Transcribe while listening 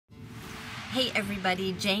Hey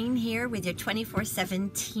everybody, Jane here with your 24/7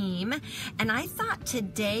 team, and I thought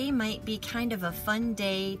today might be kind of a fun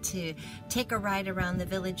day to take a ride around the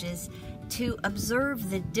villages to observe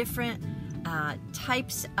the different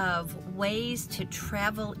types of ways to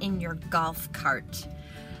travel in your golf cart.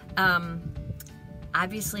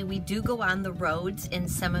 Obviously we do go on the roads in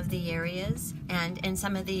some of the areas, and in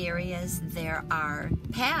some of the areas there are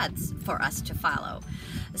paths for us to follow.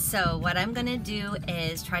 So what I'm going to do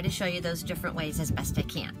is try to show you those different ways as best I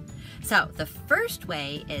can. So the first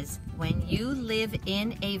way is when you live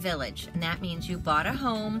in a village, and that means you bought a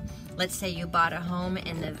home. Let's say you bought a home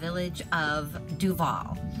in the village of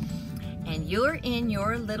Duval, and you're in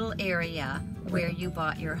your little area where you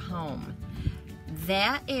bought your home.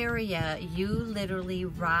 That area, you literally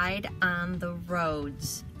ride on the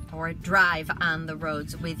roads or drive on the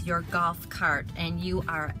roads with your golf cart, and you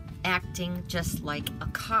are acting just like a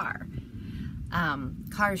car.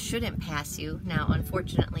 Cars shouldn't pass you. Now,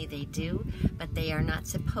 unfortunately they do, but they are not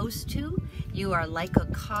supposed to. You are like a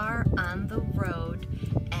car on the road,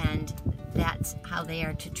 and that's how they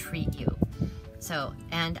are to treat you. So,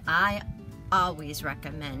 and I always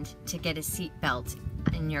recommend to get a seat belt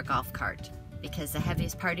in your golf cart, because the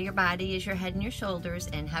heaviest part of your body is your head and your shoulders,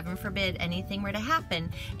 and heaven forbid anything were to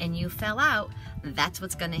happen and you fell out, that's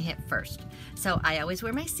what's going to hit first. So I always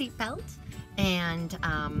wear my seat belt, and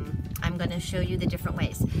I'm going to show you the different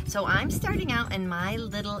ways. So I'm starting out in my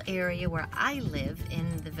little area where I live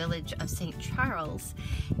in the village of St. Charles,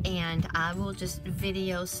 and I will just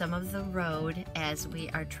video some of the road as we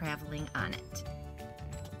are traveling on it.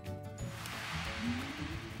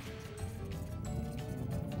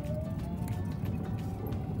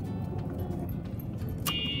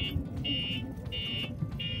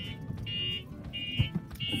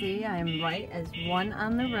 See, I'm right as one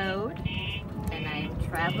on the road, and I'm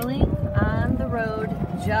traveling on the road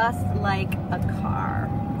just like a car.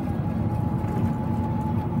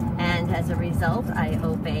 And as a result, I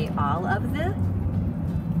obey all of the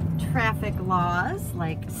traffic laws,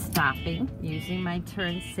 like stopping, using my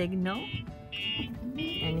turn signal.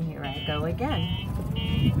 And here I go again.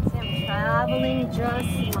 See, I'm traveling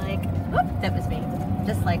just like, whoop, that was me,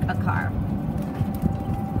 just like a car.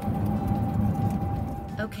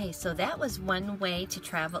 Okay, so that was one way to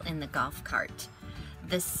travel in the golf cart.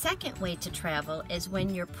 The second way to travel is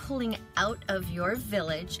when you're pulling out of your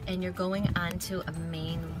village and you're going onto a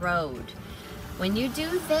main road. When you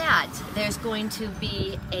do that, there's going to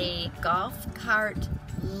be a golf cart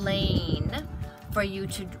lane for you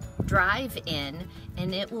to drive in,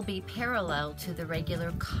 and it will be parallel to the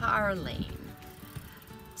regular car lane.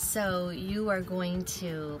 So you are going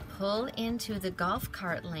to pull into the golf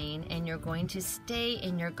cart lane, and you're going to stay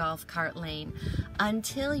in your golf cart lane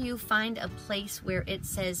until you find a place where it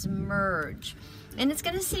says merge. And it's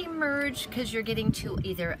going to say merge because you're getting to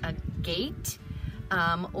either a gate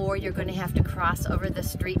or you're going to have to cross over the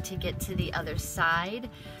street to get to the other side.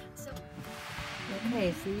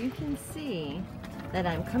 Okay, so you can see that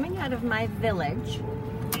I'm coming out of my village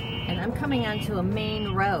and I'm coming onto a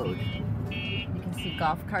main road. See,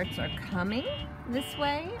 golf carts are coming this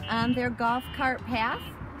way on their golf cart path,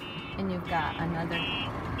 and you've got another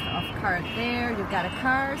golf cart there, you've got a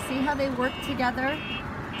car. See how they work together?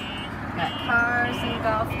 You've got cars and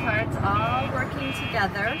golf carts all working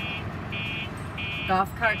together.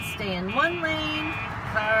 Golf carts stay in one lane,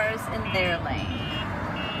 cars in their lane.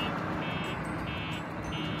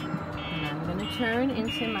 And I'm going to turn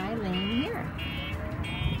into my lane here.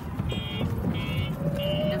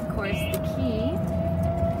 And of course the key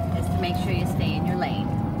is to make sure you stay in your lane.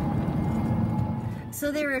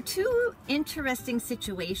 So there are two interesting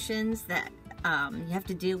situations that you have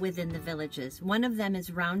to deal with in the villages. One of them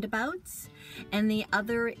is roundabouts, and the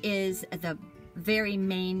other is the very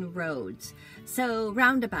main roads. So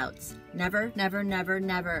roundabouts, never, never, never,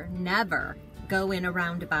 never, never go in a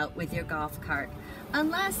roundabout with your golf cart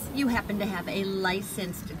unless you happen to have a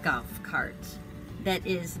licensed golf cart that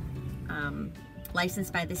is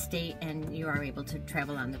licensed by the state and you are able to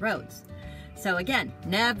travel on the roads. So again,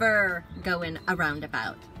 never go in a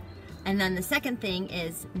roundabout. And then the second thing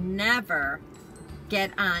is never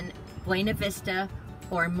get on Buena Vista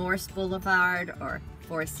or Morse Boulevard or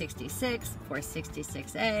 466,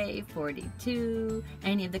 466A, 42,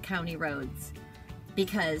 any of the county roads,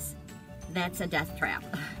 because that's a death trap.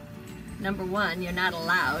 Number one, you're not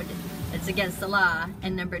allowed. It's against the law.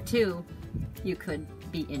 And number two, you could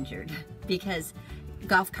be injured, because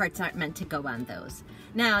golf carts aren't meant to go on those.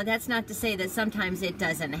 Now, that's not to say that sometimes it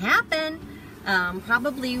doesn't happen.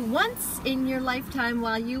 Probably once in your lifetime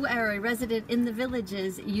while you are a resident in the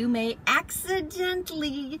villages, you may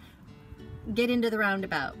accidentally get into the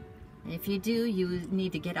roundabout. If you do, you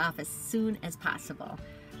need to get off as soon as possible.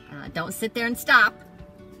 Don't sit there and stop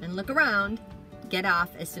and look around. Get off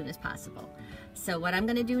as soon as possible. So what I'm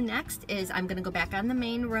going to do next is I'm going to go back on the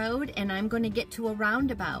main road and I'm going to get to a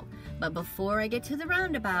roundabout. But before I get to the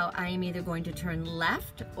roundabout, I am either going to turn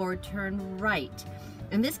left or turn right.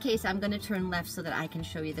 In this case, I'm going to turn left so that I can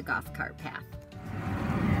show you the golf cart path.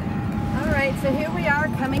 All right, so here we are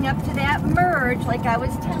coming up to that merge like I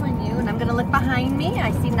was telling you, and I'm going to look behind me.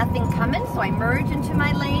 I see nothing coming, so I merge into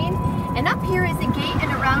my lane. And up here is a gate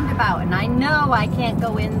and a roundabout, and I know I can't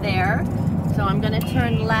go in there, so I'm going to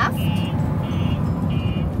turn left.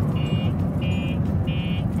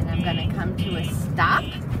 And I'm going to come to a stop.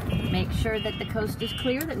 Make sure that the coast is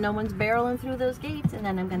clear, that no one's barreling through those gates, and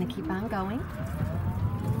then I'm going to keep on going.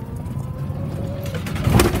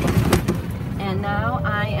 And now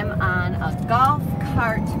I am on a golf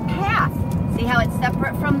cart path. See how it's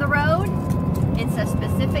separate from the road? It's a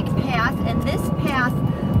specific path, and this path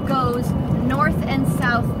goes north and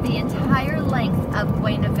south the entire length of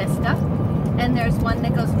Buena Vista. And there's one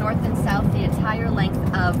that goes north and south the entire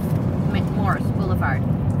length of Morris Boulevard.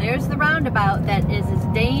 There's the roundabout that is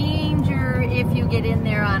danger if you get in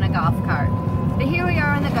there on a golf cart. But here we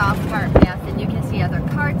are on the golf cart path, and you can see other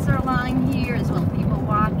carts are along here as well as people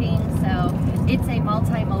walking. So it's a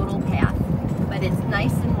multimodal path, but it's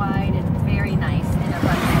nice and wide and very nice, and it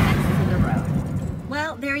runs next to the road.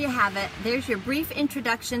 Well, there you have it. There's your brief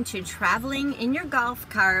introduction to traveling in your golf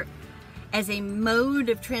cart as a mode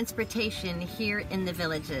of transportation here in the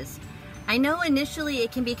Villages. I know initially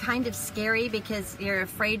it can be kind of scary because you're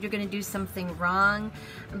afraid you're going to do something wrong,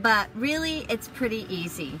 but really it's pretty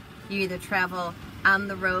easy. You either travel on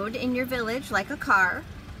the road in your village like a car,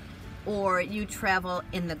 or you travel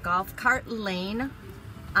in the golf cart lane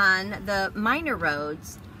on the minor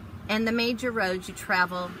roads, and the major roads you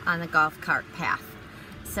travel on the golf cart path.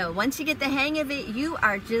 So once you get the hang of it, you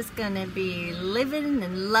are just going to be living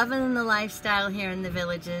and loving the lifestyle here in the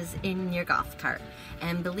Villages in your golf cart.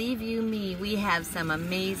 And believe you me, we have some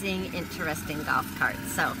amazing, interesting golf carts.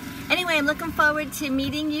 So anyway, I'm looking forward to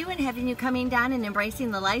meeting you and having you coming down and embracing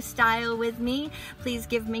the lifestyle with me. Please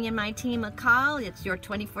give me and my team a call. It's your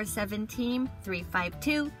 24/7 team,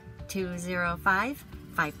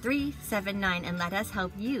 352-205-5379, and let us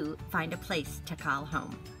help you find a place to call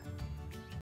home.